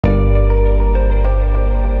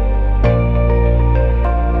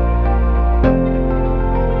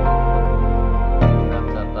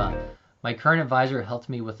My current advisor helped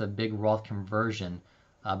me with a big Roth conversion,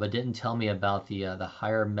 but didn't tell me about the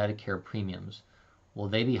higher Medicare premiums. Will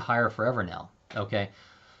they be higher forever now? Okay,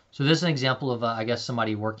 so this is an example of I guess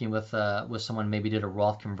somebody working with someone maybe did a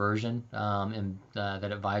Roth conversion, and that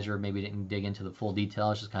advisor maybe didn't dig into the full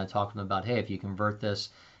details. Just kind of talking about, hey, if you convert this,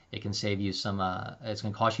 it can save you some. It's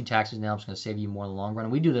going to cost you taxes now. It's going to save you more in the long run.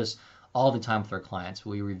 And we do this all the time with our clients.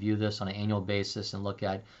 We review this on an annual basis and look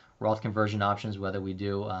at Roth conversion options, whether we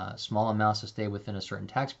do small amounts to stay within a certain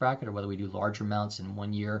tax bracket or whether we do large amounts in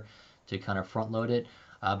 1 year to kind of front load it.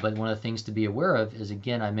 But one of the things to be aware of is,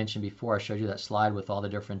 again, I mentioned before, I showed you that slide with all the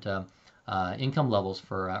different income levels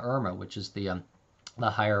for IRMA, which is the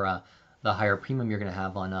higher premium you're going to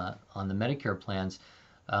have on the Medicare plans.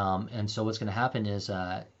 And so what's going to happen is,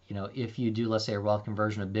 if you do, let's say, a Roth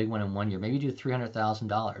conversion, a big one in 1 year, maybe you do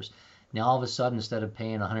 $300,000. Now all of a sudden, instead of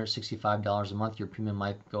paying $165 a month, your premium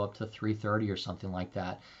might go up to $330 or something like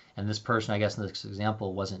that. And this person, I guess in this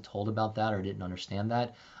example, wasn't told about that or didn't understand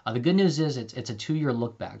that. The good news is it's a 2-year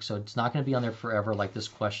look back, so it's not going to be on there forever like this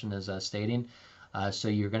question is stating. So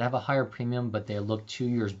you're going to have a higher premium, but they look 2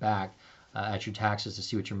 years back at your taxes to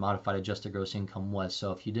see what your modified adjusted gross income was.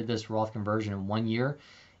 So if you did this Roth conversion in 1 year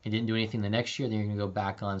and didn't do anything the next year, then you're going to go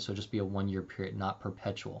back on. So just be a 1-year period, not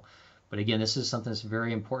perpetual. But again, this is something that's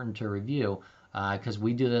very important to review because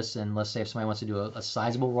we do this, and let's say if somebody wants to do a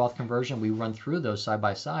sizable Roth conversion, we run through those side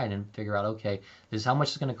by side and figure out, okay, this is how much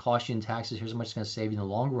it's going to cost you in taxes, here's how much it's going to save you in the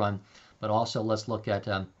long run, but also let's look at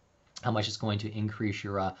how much it's going to increase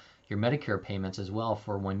your Medicare payments as well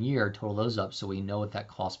for 1 year, total those up so we know what that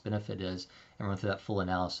cost benefit is and run through that full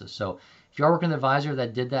analysis. So if you are working with an advisor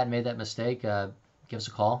that did that and made that mistake, give us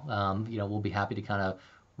a call. We'll be happy to kind of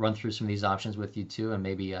run through some of these options with you too, and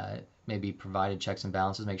maybe provided checks and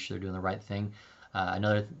balances, make sure they're doing the right thing.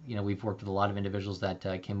 We've worked with a lot of individuals that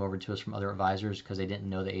came over to us from other advisors because they didn't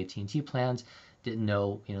know the AT&T plans, didn't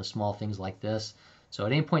know small things like this. So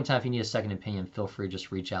at any point in time, if you need a second opinion, feel free to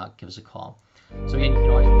just reach out, give us a call. So again, you can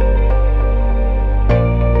always